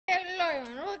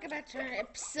everyone, welcome back to another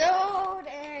episode,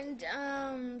 and,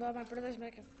 well, my brother's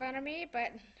making fun of me,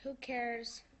 but who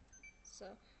cares? So,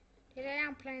 today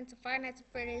I'm playing some Five Nights at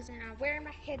Freddy's, and I'm wearing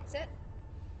my headset,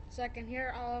 so I can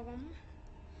hear all of them.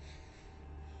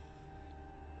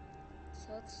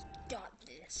 So let's start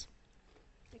this.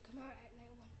 They come out at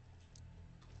night 1.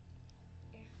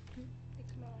 Yeah, they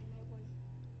come out at night 1.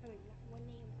 I mean, not 1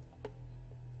 a.m.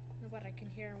 No, but I can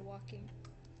hear him walking.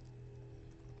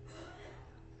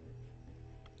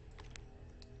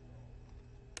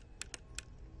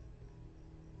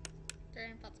 They're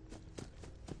in pots.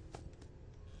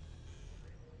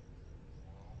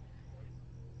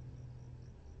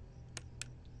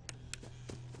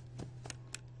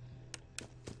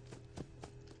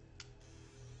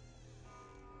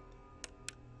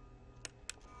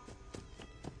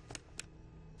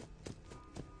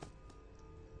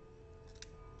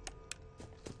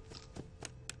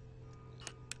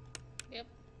 Yep.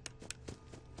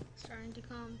 Starting to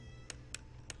come.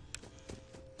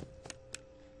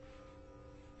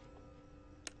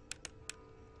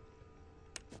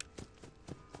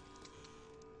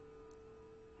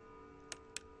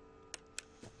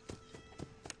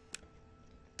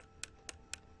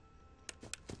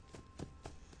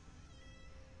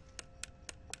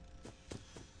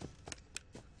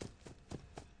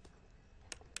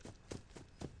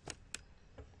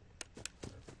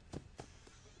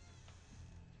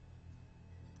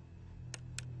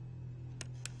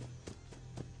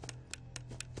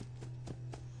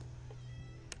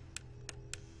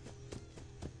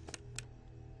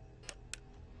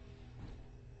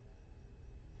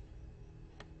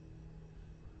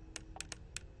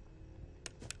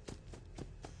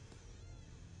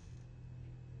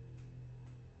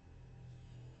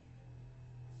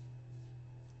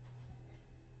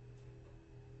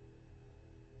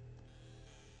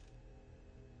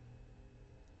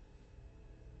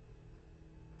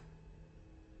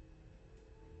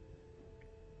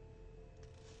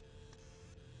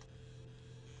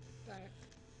 Got it.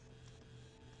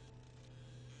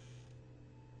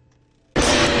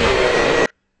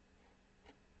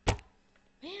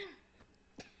 Man.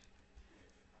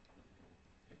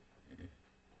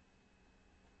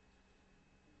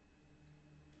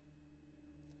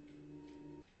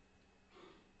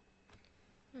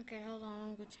 Okay, hold on.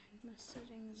 I'm gonna change my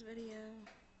settings video.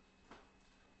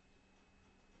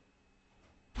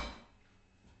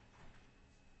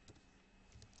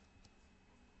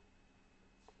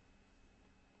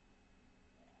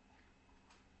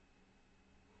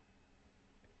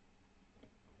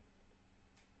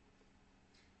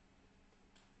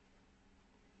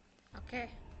 Okay.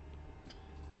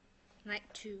 Night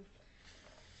 2.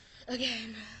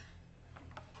 Again.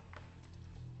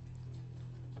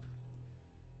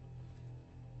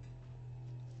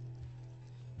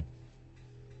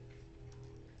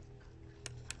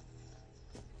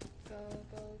 Go,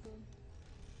 go, go.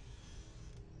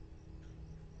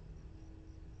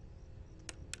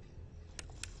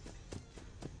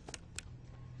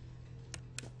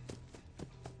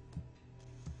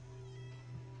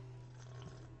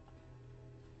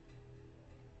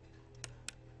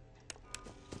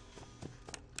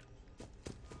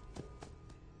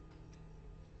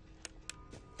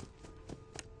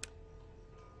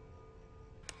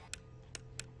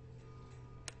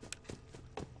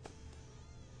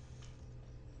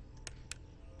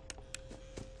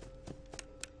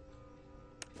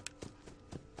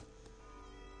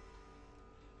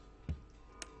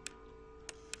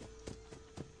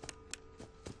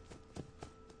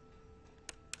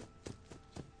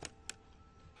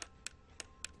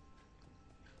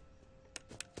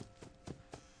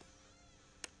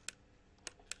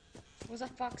 Was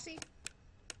that Foxy?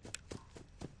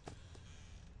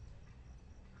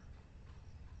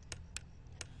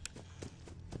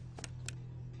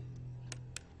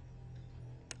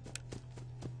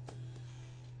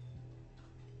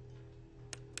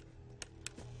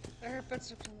 I heard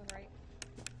footsteps on the right.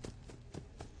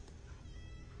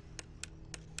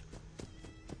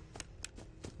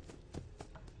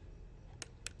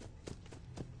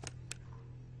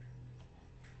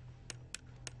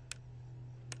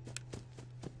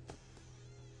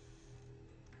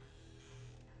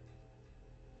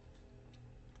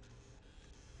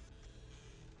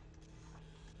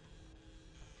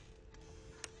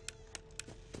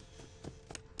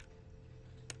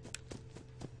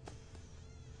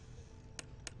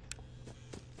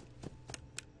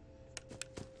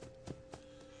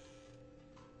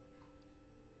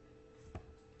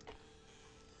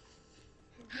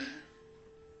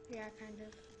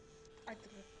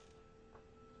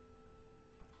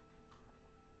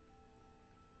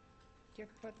 your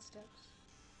footsteps.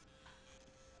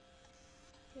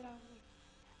 Get out of me.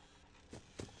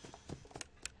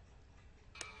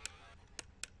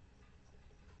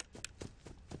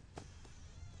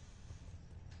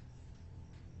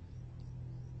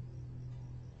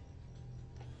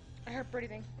 I heard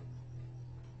breathing.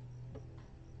 Go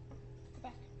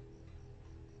back.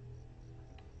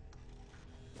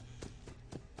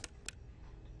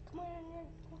 Come on in there.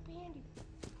 Look behind you.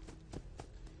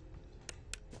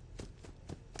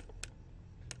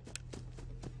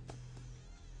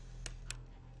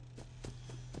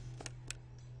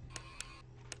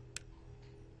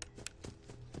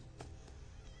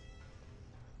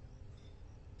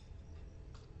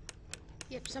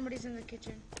 Yep, somebody's in the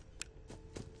kitchen.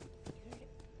 You heard it?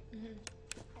 Mm-hmm.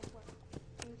 That's what.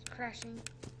 It was crashing.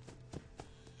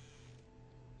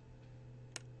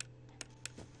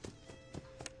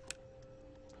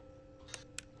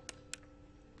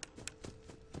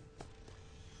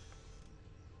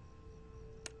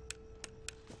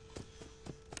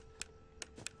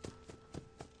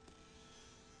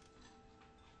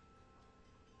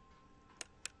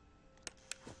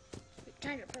 We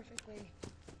timed it perfectly.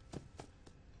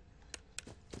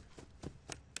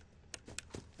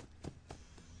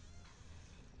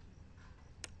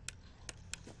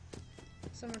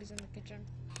 Somebody's in the kitchen.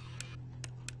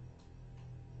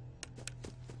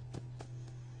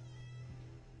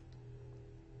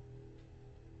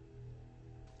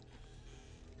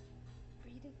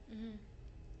 Breathing. Mm-hmm.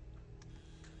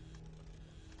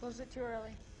 Close it too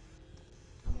early.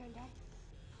 I'm gonna die.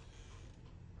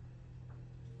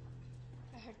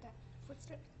 I heard that.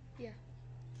 Footsteps. Yeah.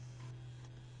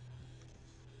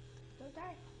 Don't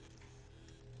die.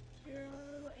 You're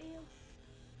a little ale.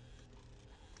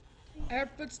 I heard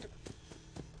footsteps.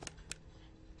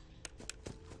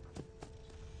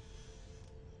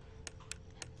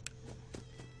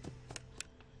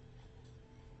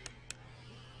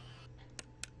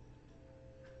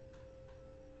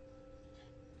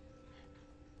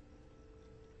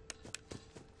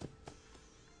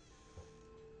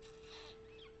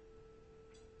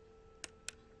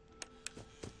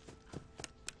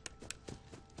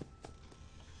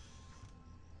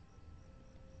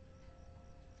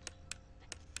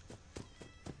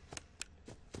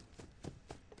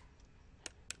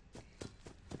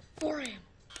 For him.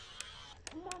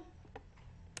 Come on.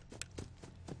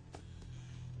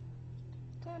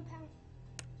 Come on, pal.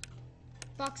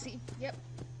 Foxy. Yep.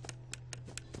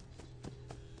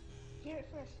 Hear it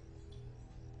first.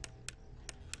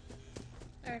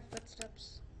 I heard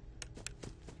footsteps.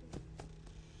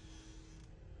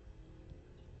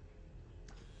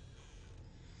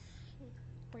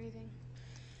 Breathing.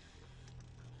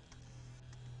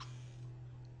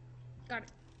 Got it.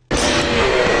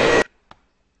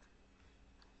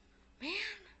 Man.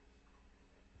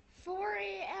 4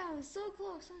 a.m. So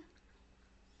close, huh?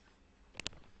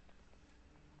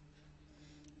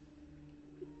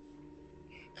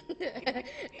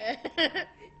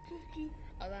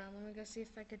 Hold on, let me go see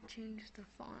if I could change the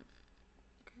font.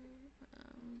 Okay,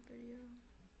 video.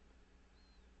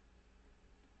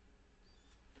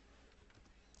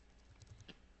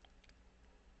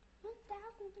 What the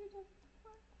hell can we do?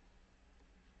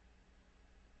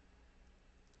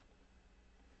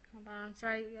 Hold on,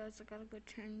 sorry you guys, I gotta go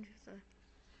change the...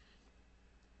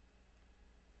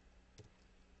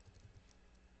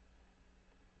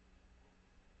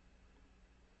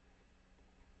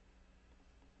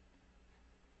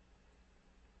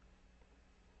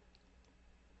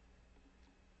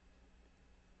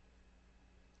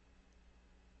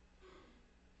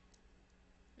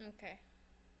 Okay.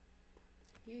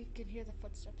 You can hear the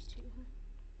footsteps too, huh?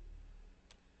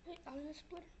 Hey, auto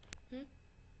splitter.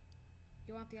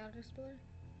 You want the auto splitter?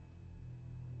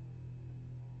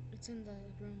 It's in the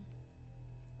room.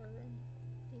 Our room.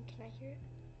 Then can I hear it?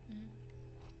 Mm-hmm.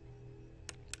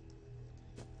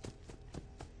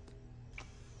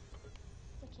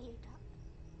 Or can you talk?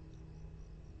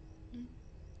 Mm.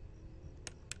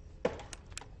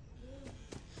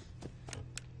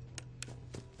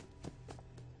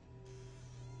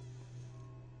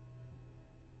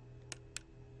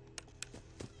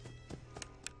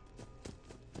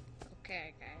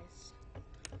 Okay, guys.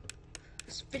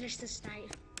 Let's finish this night.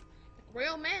 Like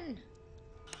real men.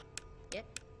 Yep.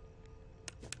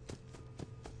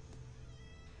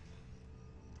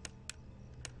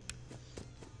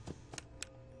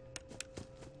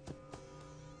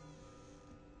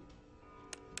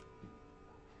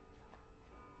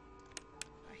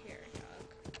 I hear a dog.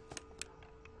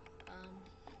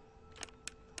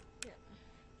 Yeah.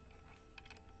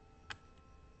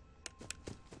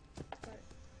 Got it.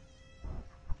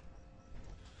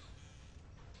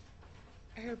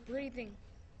 I heard breathing.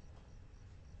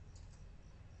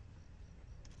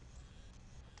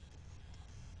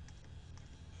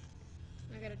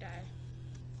 I gotta die.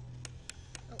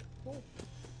 Oh, oh.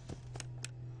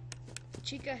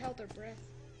 Chica held her breath.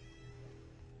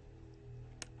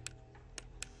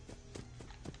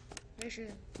 Make sure.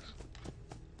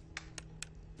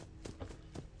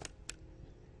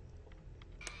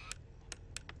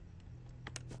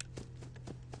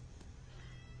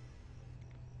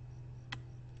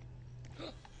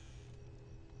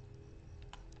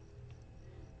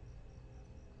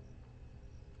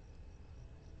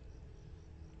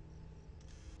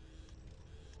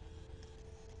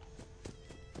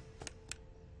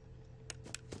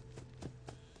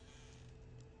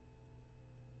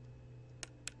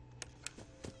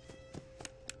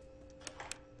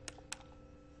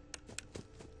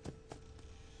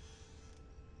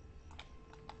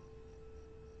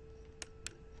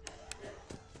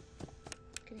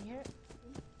 Can you hear it?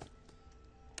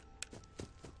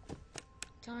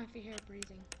 Tell me if you hear it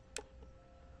breathing.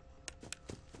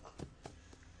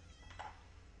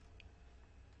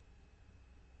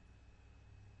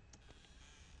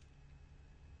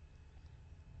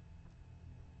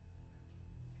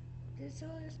 This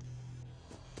all is.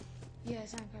 Yeah,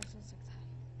 sound sounds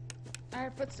like that. I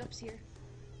heard footsteps here.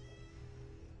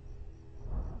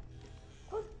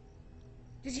 Oh,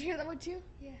 Did you hear that one too?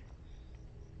 yeah.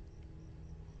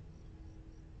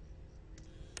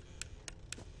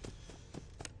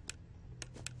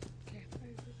 Okay. I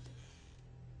heard footsteps.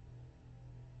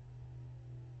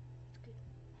 It's good.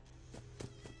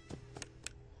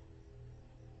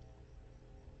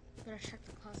 Better check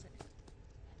the closet.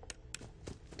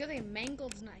 Good thing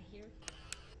Mangled's not here.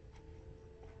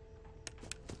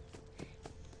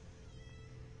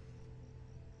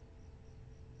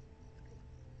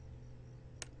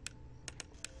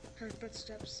 Heard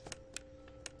footsteps.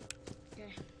 Okay.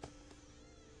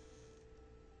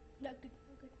 Not good.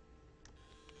 Not good.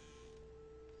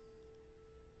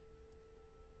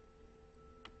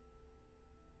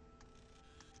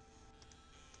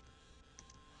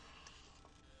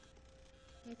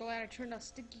 I'm glad I turned off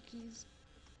sticky keys.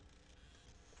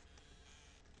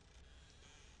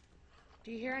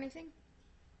 Do you hear anything?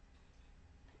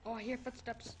 Oh, I hear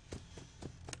footsteps.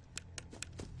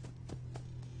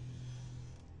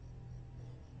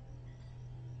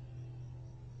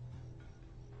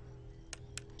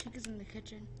 Chica's in the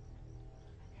kitchen.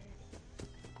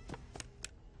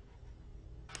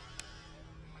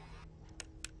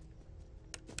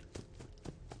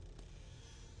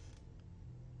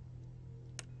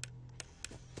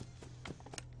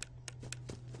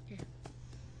 Okay.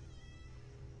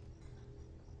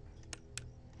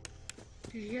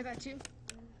 Did you hear that too?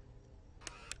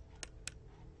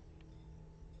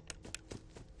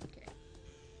 Okay.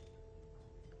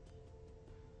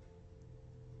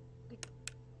 Good.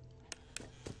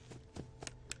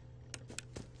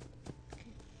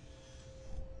 Okay.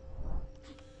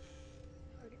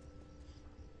 Heard it.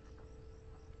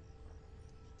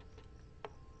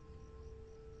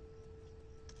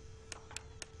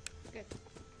 Good.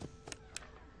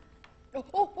 Oh,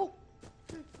 oh, oh!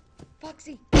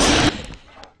 Foxy!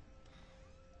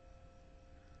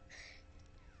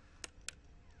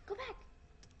 Go back.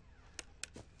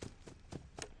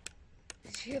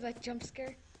 Did you hear that jump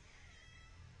scare?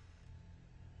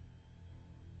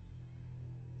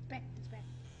 It's back. It's back.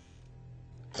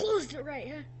 Closed it right,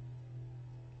 huh?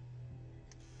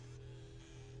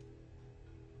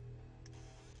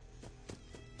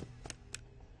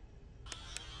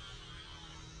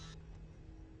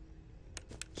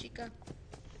 Chica.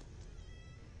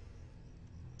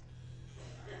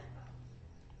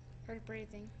 Heard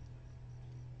breathing.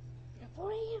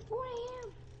 4 a.m. 4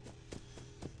 a.m.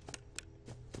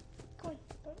 Come on.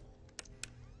 Go.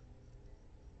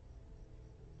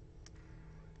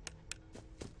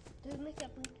 Does it make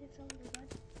that blinking sound or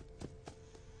what?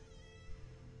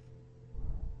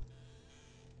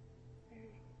 I heard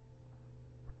it.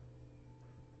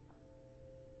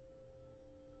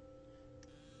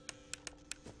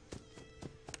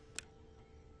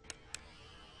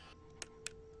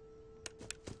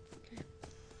 Okay.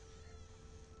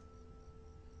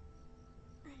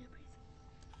 I heard breathing.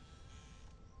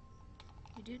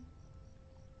 You did?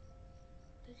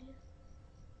 Did you?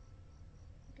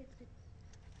 Okay, it's good.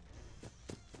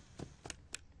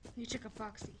 You check a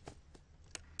Foxy.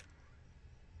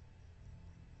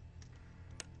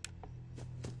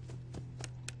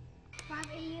 5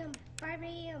 a.m. 5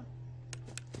 a.m.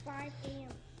 5 a.m.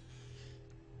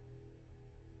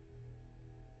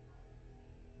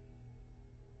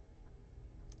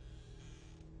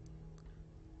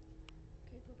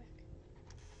 Okay, go back.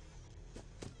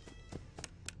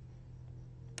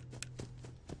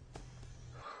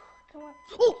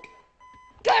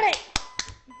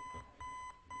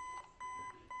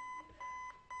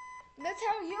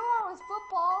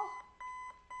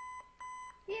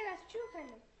 Yeah, that's true, kind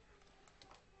of.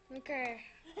 Okay.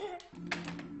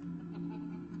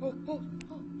 Oh, oh,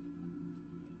 oh.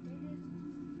 There it is.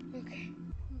 Okay.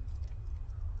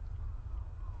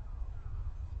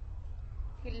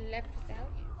 He left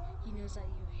without you. He knows that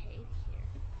you hate here.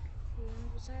 He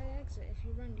runs beside the exit. If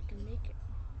you run, you can make it.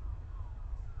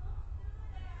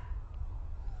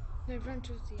 No, run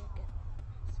towards the exit.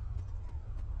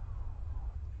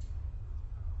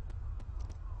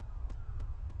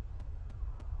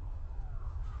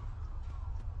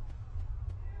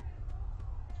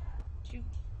 Shoot.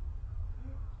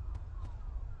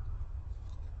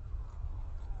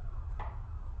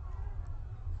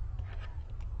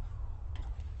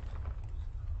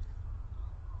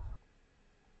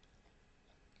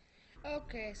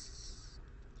 Okay.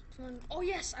 Oh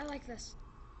yes, I like this.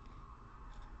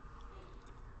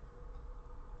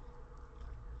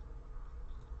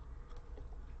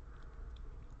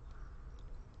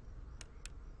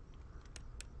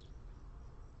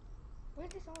 What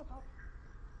is this all about?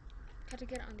 Got to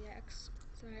get on the X.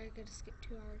 So I gotta skip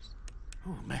 2 hours.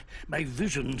 Oh, my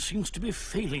vision seems to be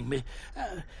failing me.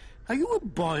 Are you a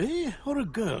boy or a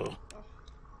girl? Oh.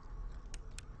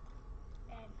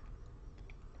 And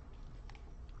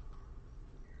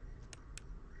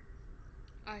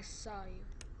I saw you.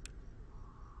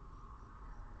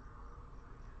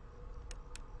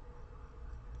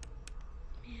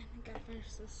 Man, I gotta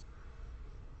finish this.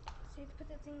 so you have to put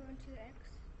that thing onto the X.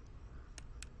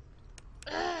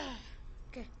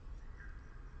 Okay.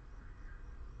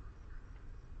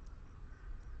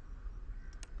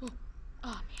 Oh, oh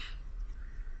man.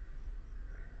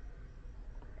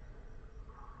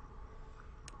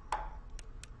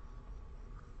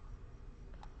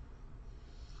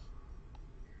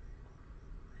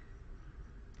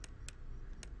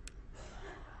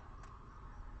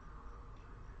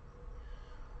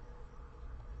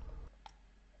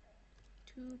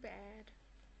 Too bad.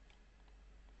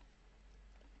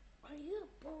 Are you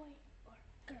a boy or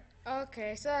a girl?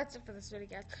 Okay, so that's it for this video,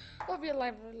 guys. Hope you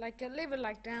like it, leave a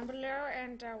like down below,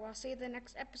 and we'll see you in the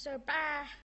next episode. Bye!